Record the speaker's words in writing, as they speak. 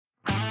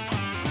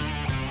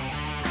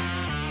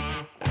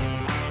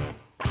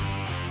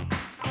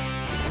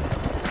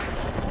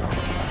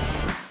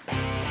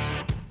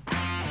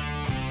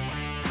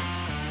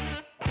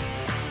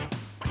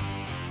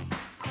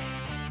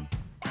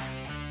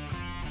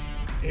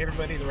Hey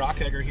everybody, the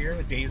Rockhounding here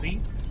with Daisy,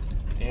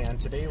 and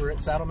today we're at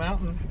Saddle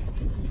Mountain.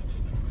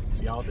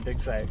 See y'all at the dig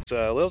site. It's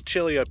a little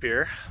chilly up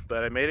here,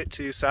 but I made it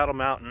to Saddle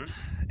Mountain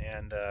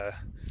and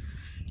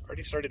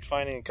already started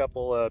finding a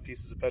couple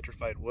pieces of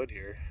petrified wood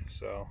here.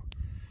 So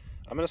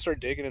I'm going to start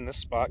digging in this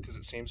spot because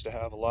it seems to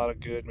have a lot of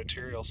good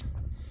materials.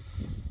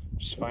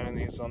 Just finding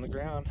these on the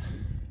ground.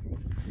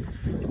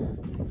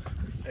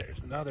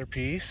 There's another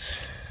piece,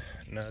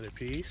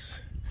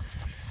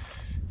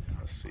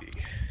 Let's see.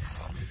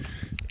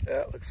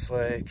 That looks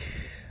like,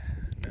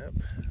 nope.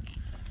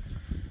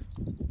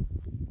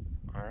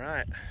 All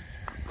right.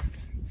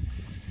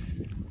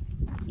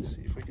 Let's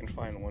see if we can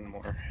find one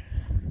more.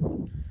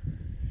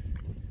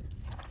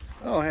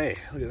 Oh, hey,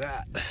 look at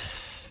that.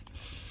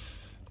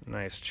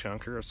 Nice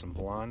chunker of some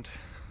blonde.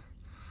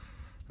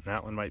 And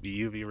that one might be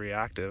UV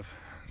reactive.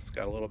 It's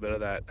got a little bit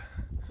of that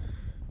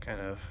kind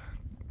of,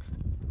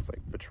 it's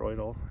like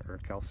petroidal or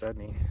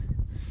chalcedony.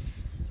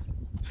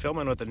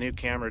 Filming with a new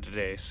camera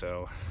today,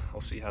 so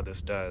we'll see how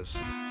this does.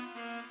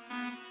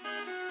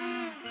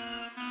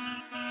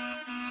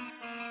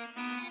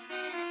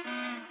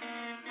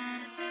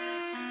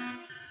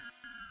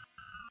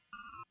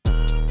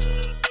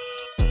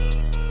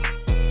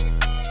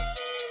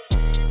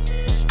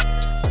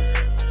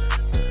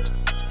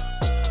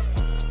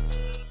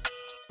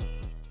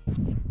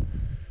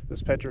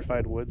 This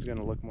petrified wood's going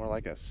to look more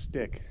like a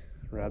stick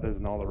rather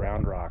than all the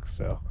round rocks,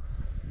 so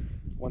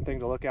one thing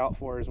to look out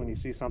for is when you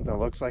see something that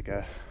looks like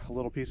a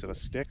little piece of a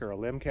stick or a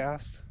limb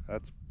cast,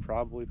 that's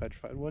probably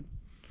petrified wood.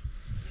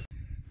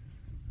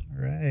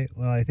 All right,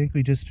 well, I think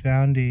we just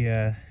found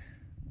a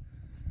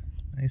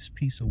nice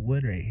piece of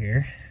wood right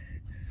here.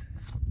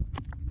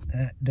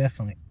 That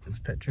definitely is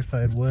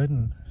petrified wood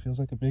and feels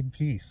like a big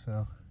piece,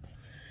 so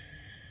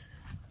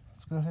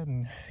let's go ahead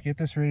and get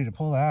this ready to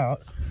pull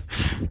out.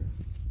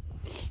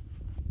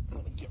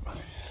 Let me get my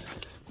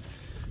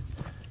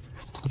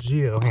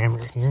geo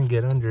hammer here and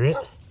get under it.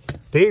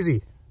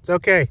 Daisy, it's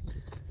okay.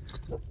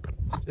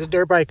 Just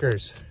dirt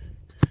bikers.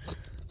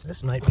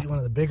 This might be one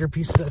of the bigger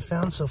pieces I've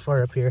found so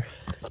far up here.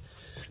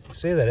 I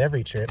say that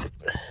every trip.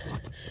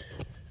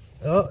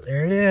 Oh,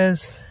 there it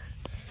is.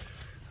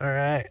 All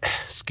right,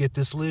 let's get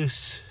this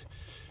loose.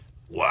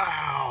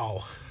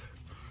 Wow.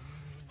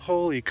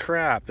 Holy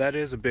crap, that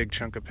is a big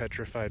chunk of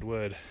petrified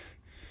wood.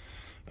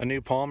 A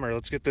new palmer.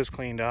 Let's get this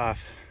cleaned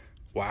off.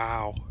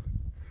 Wow.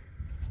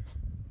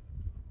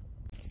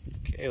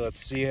 Okay,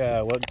 let's see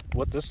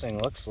what this thing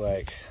looks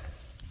like.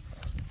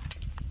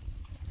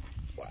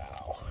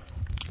 Wow.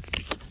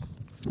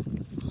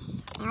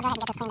 I'll go ahead and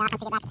get this cleaned off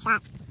once we get back to the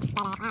shop.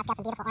 But wow, it's got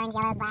some beautiful orange,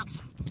 yellows,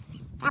 blacks.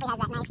 Probably has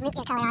that nice root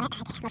beer color on it, like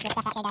most of the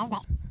stuff out here does,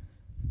 but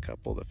A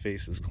couple of the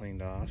faces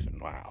cleaned off,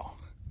 and wow.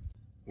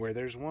 Where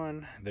there's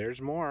one,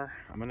 there's more.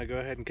 I'm gonna go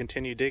ahead and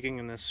continue digging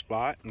in this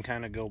spot and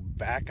kind of go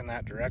back in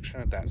that direction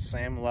at that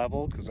same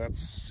level, because that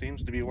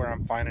seems to be where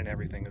I'm finding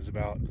everything, is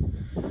about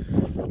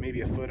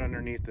maybe a foot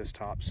underneath this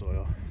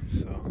topsoil.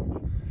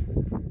 So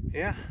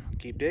yeah,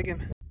 keep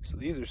digging. So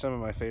these are some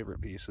of my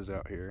favorite pieces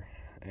out here,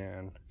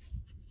 and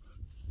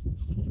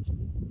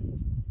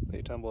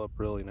they tumble up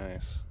really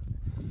nice.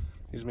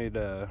 These made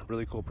a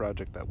really cool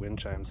project, that wind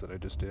chimes that I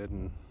just did,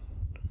 and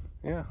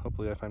yeah,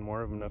 hopefully I find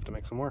more of them enough to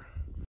make some more.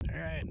 All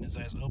right, and as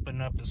I was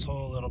opening up this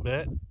hole a little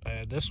bit, I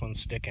had this one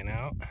sticking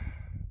out.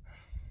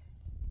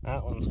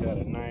 That one's got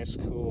a nice,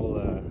 cool,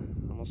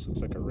 almost looks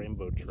like a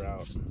rainbow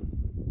trout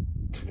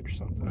or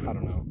something. I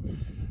don't know.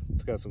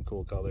 It's got some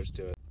cool colors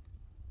to it.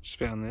 Just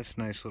found this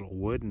nice little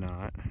wood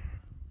knot.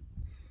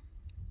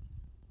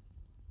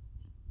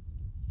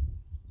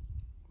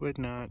 Wood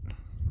knot.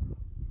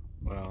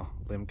 Well,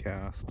 limb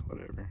cast,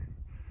 whatever.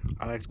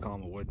 I like to call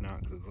them a wood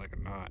knot because it's like a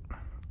knot.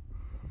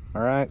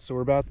 All right, so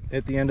we're about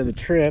at the end of the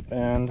trip,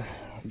 and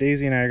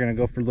Daisy and I are going to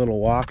go for a little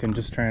walk and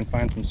just try and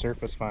find some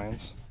surface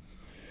finds.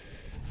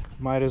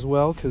 Might as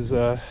well, because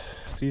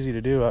it's easy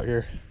to do out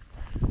here,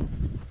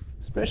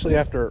 especially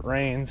after it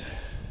rains.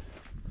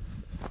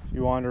 If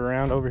you wander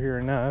around over here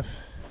enough,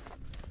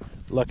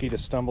 lucky to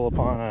stumble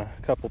upon a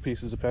couple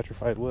pieces of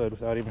petrified wood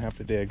without even having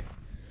to dig.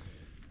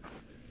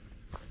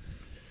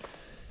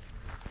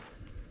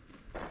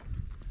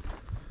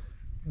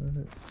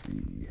 Let's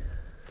see.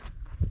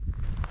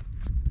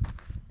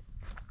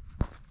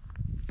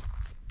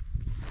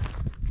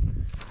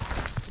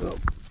 Oh,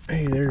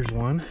 hey, there's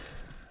one.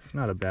 It's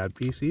not a bad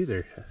piece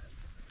either.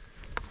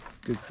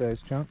 Good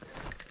sized chunk.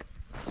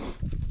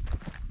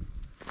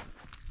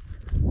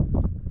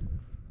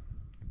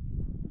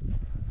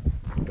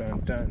 Dun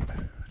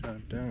dun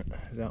dun dun.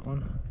 Is that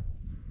one?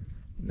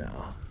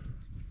 No.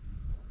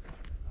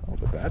 Oh,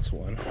 but that's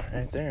one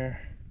right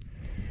there.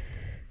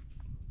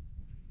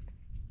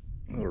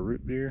 A little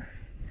root beer.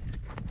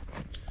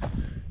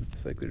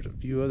 Looks like there's a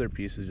few other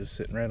pieces just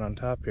sitting right on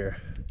top here.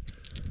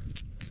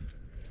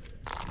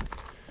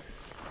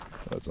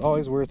 So it's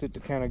always worth it to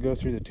kind of go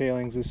through the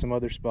tailings of some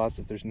other spots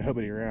if there's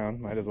nobody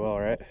around. Might as well,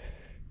 right?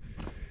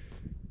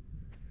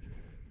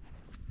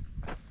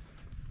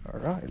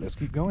 Alright, let's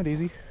keep going,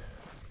 Daisy.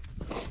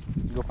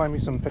 Go find me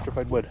some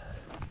petrified wood.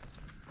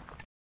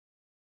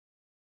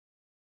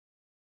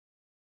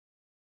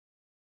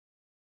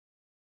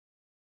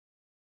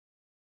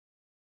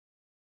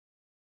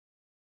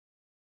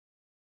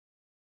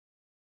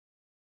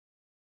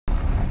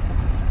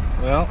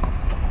 Well,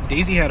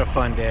 Daisy had a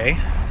fun day.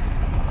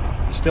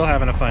 Still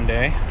having a fun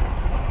day.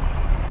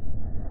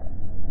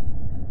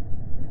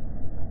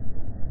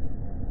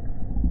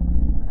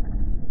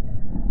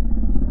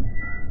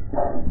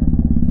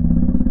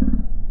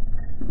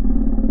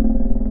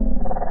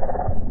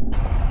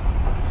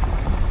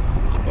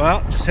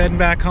 Well, just heading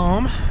back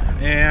home,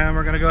 and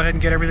we're gonna go ahead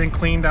and get everything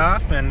cleaned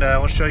off, and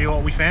we'll show you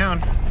what we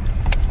found.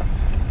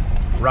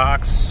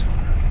 Rocks.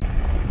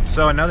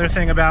 So another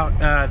thing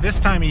about this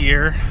time of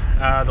year,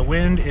 the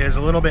wind is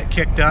a little bit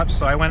kicked up,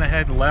 so I went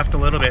ahead and left a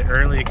little bit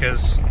early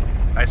because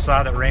I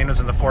saw that rain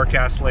was in the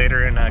forecast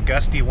later and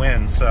gusty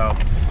winds. So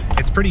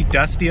it's pretty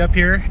dusty up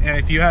here, and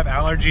if you have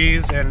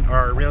allergies and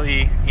are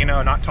really, you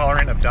know, not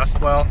tolerant of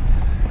dust well,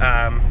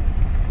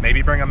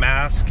 maybe bring a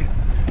mask.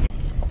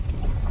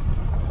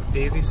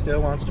 Daisy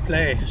still wants to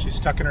play. She's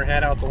tucking her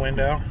head out the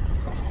window.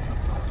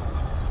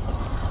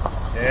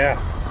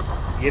 Yeah,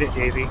 get it,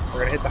 Daisy. We're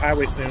gonna hit the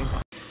highway soon.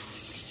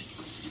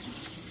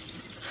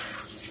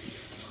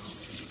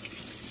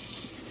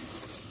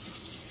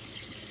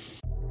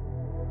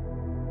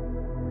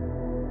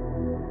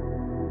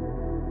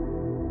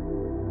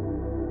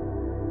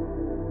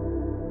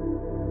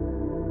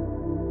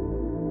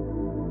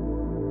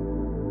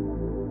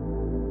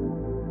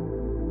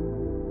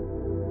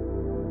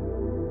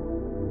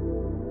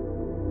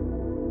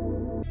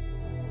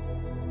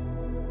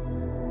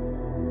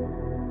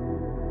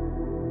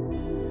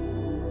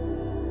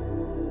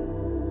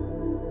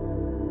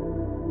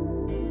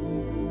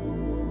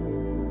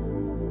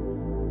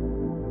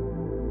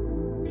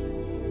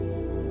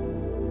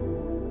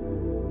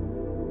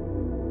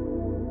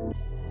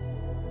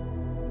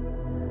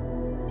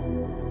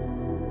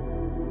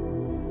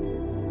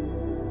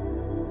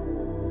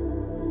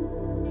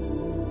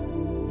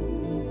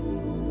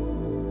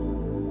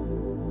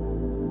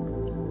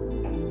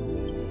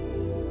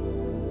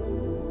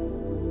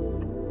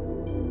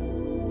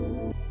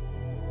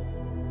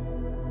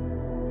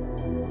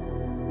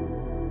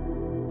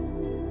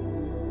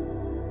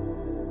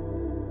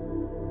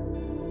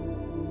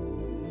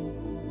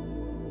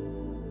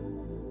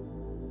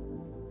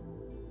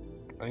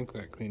 I think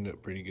that cleaned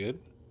up pretty good.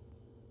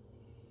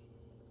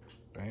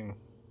 Dang.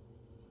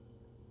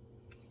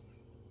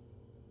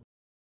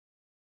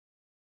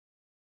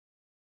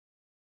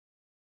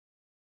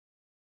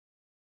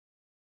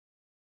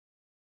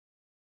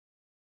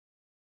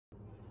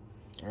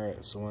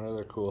 Alright, so one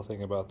other cool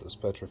thing about this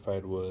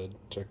petrified wood,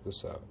 check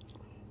this out.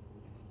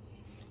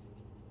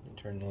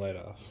 Turn the light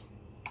off.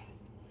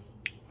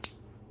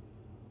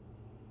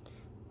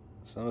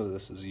 Some of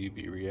this is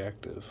UV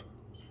reactive.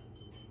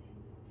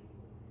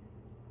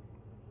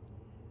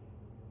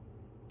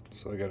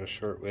 So I got a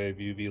shortwave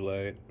UV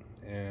light,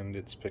 and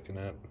it's picking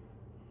up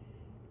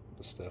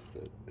the stuff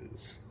that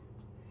is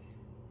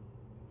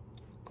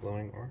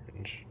glowing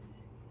orange.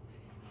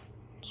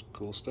 It's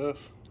cool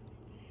stuff.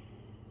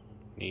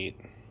 Neat.